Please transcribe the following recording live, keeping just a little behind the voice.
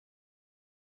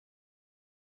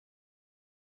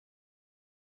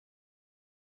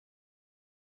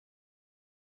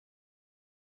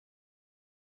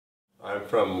I'm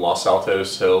from Los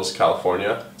Altos Hills,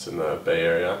 California. It's in the Bay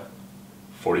Area,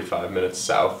 45 minutes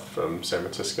south from San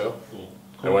Francisco. Cool.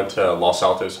 I went to Los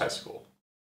Altos High School.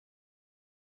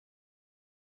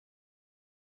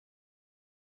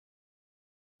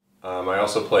 I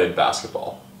also played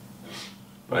basketball.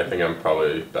 I think I'm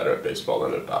probably better at baseball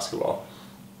than at basketball.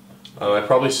 I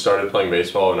probably started playing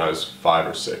baseball when I was 5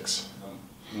 or 6.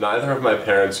 Neither of my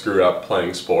parents grew up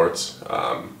playing sports,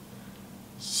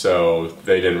 so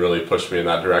they didn't really push me in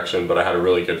that direction, but I had a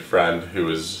really good friend who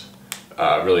was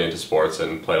really into sports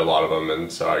and played a lot of them,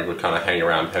 and so I would kind of hang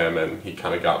around him, and he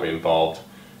kind of got me involved.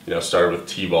 You know, started with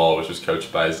t-ball, which was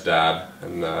coached by his dad,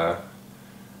 and I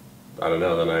don't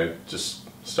know, then I just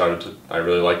I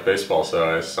really liked baseball,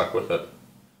 so I stuck with it.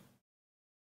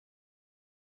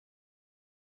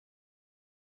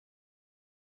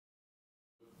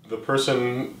 The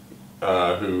person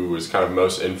who was kind of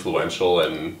most influential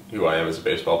in who I am as a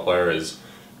baseball player is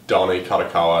Donnie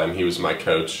Katakawa, and he was my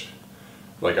coach.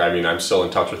 Like, I mean, I'm still in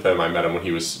touch with him. I met him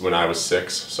when I was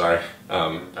 6. Sorry,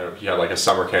 he had like a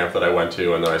summer camp that I went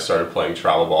to, and then I started playing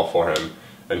travel ball for him,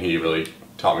 and he really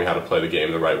taught me how to play the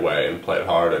game the right way and play it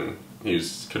hard. And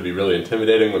could be really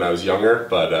intimidating when I was younger,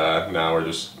 but now we're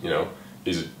just, you know,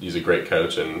 he's a great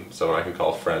coach and someone I can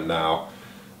call a friend now.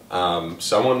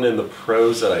 Someone in the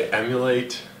pros that I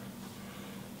emulate,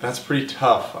 that's pretty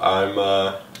tough. I'm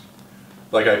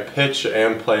like, I pitch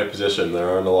and play a position. There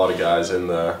aren't a lot of guys in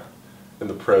the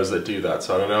pros that do that,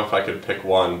 so I don't know if I could pick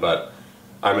one, but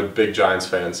I'm a big Giants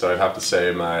fan, so I'd have to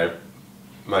say my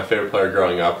favorite player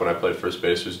growing up when I played first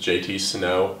base was JT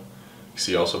Snow.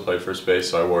 He also played first base,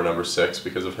 so I wore number 6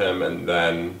 because of him, and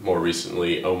then more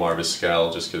recently Omar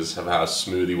Vizquel, just because of how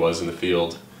smooth he was in the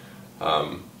field.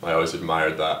 I always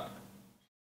admired that.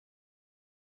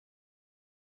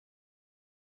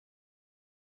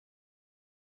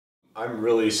 I'm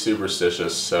really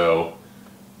superstitious, so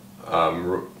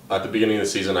at the beginning of the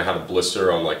season I had a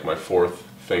blister on like my 4th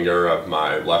finger of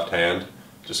my left hand,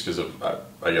 just because of,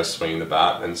 I guess, swinging the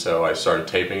bat, and so I started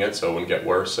taping it so it wouldn't get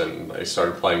worse, and I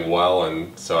started playing well,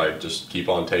 and so I just keep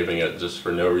on taping it just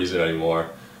for no reason anymore.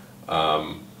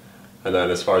 And then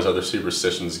as far as other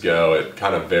superstitions go, it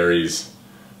kind of varies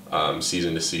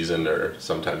season to season, or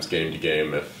sometimes game to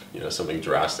game if, you know, something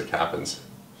drastic happens.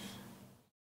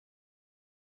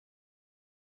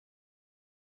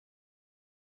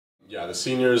 Yeah, the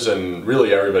seniors and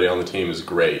really everybody on the team is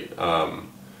great.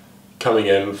 Coming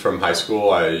in from high school,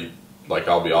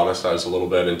 I'll be honest, I was a little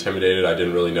bit intimidated. I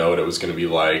didn't really know what it was going to be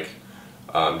like,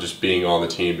 just being on the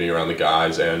team, being around the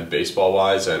guys, and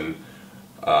baseball-wise. And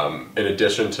in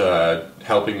addition to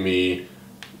helping me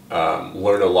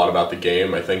learn a lot about the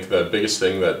game, I think the biggest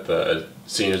thing that the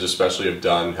seniors especially have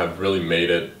done have really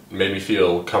made me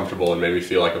feel comfortable and made me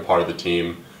feel like a part of the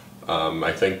team.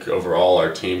 I think overall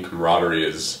our team camaraderie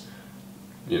is,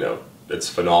 you know, it's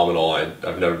phenomenal.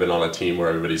 I've never been on a team where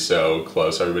everybody's so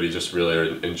close. Everybody just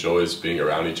really enjoys being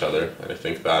around each other, and I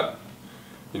think that,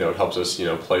 you know, it helps us, you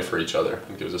know, play for each other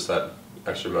and gives us that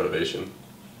extra motivation.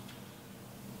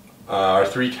 Our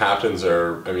 3 captains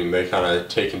are, I mean, they kind of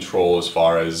take control as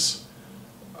far as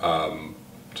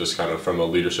just kind of from a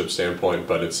leadership standpoint,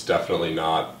 but it's definitely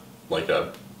not like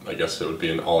I guess it would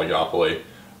be an oligopoly.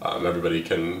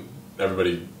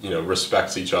 Everybody, you know,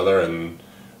 respects each other and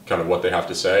kind of what they have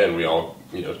to say, and we all,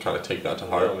 you know, kind of take that to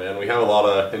heart. Oh man, we have a lot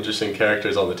of interesting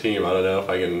characters on the team. I don't know if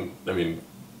I mean,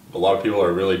 a lot of people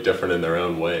are really different in their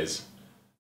own ways.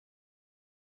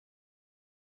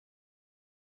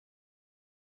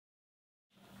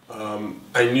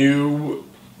 I knew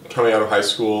coming out of high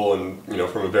school and, you know,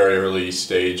 from a very early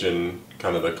stage in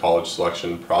kind of the college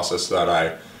selection process that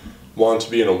I wanted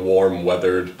to be in a warm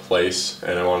weathered place,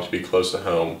 and I wanted to be close to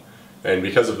home. And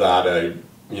because of that,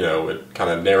 you know, it kind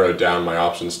of narrowed down my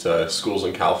options to schools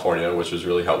in California, which was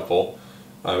really helpful.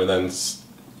 And then, so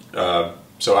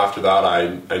after that,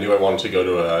 I knew I wanted to go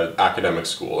to an academic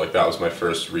school. Like, that was my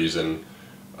first reason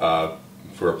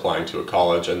for applying to a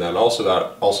college. And then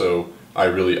also I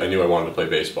knew I wanted to play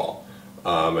baseball.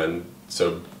 And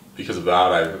so because of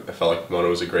that, I felt like Pomona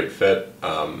was a great fit.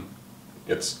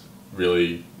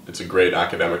 It's a great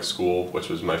academic school, which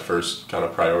was my first kind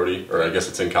of priority, or I guess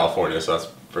it's in California, so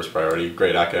that's first priority.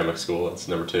 Great academic school, that's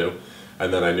number 2.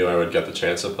 And then I knew I would get the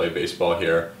chance to play baseball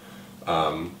here,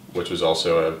 which was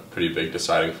also a pretty big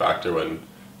deciding factor when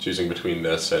choosing between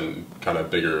this and kind of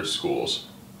bigger schools.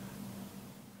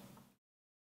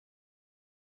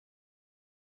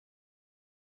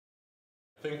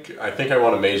 I think I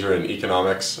want to major in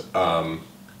economics, and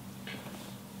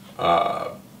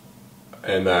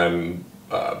then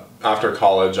after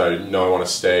college, I know I want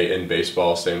to stay in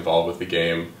baseball, stay involved with the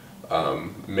game.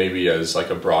 Maybe as like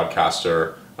a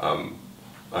broadcaster,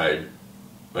 I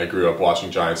grew up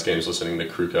watching Giants games, listening to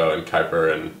Kruko and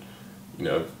Kuiper, and you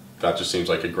know, that just seems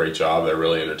like a great job. They're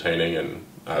really entertaining, and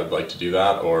I would like to do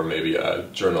that. Or maybe a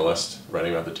journalist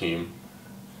writing about the team,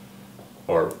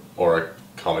 or a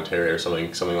commentary or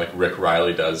something like Rick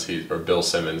Riley does. Or Bill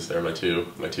Simmons. They're my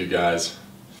two guys.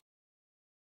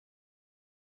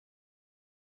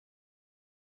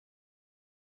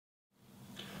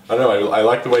 I don't know. I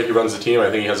like the way he runs the team. I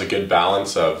think he has a good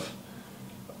balance of,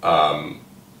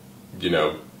 you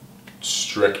know,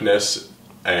 strictness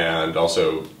and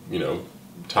also, you know,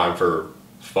 time for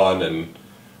fun, and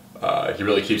he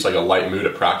really keeps like a light mood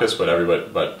at practice,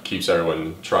 but keeps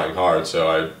everyone trying hard. So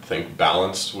I think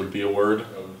balanced would be a word.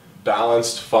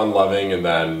 Balanced, fun-loving, and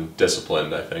then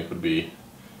disciplined, I think, would be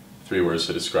 3 words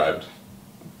to describe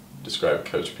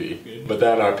Coach P. But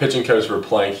then our pitching coach for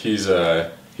Plank, he's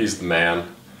the man.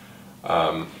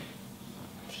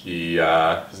 He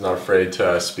is not afraid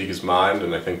to speak his mind,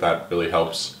 and I think that really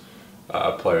helps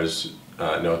players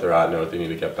know what they're at, know what they need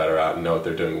to get better at, and know what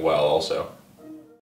they're doing well also.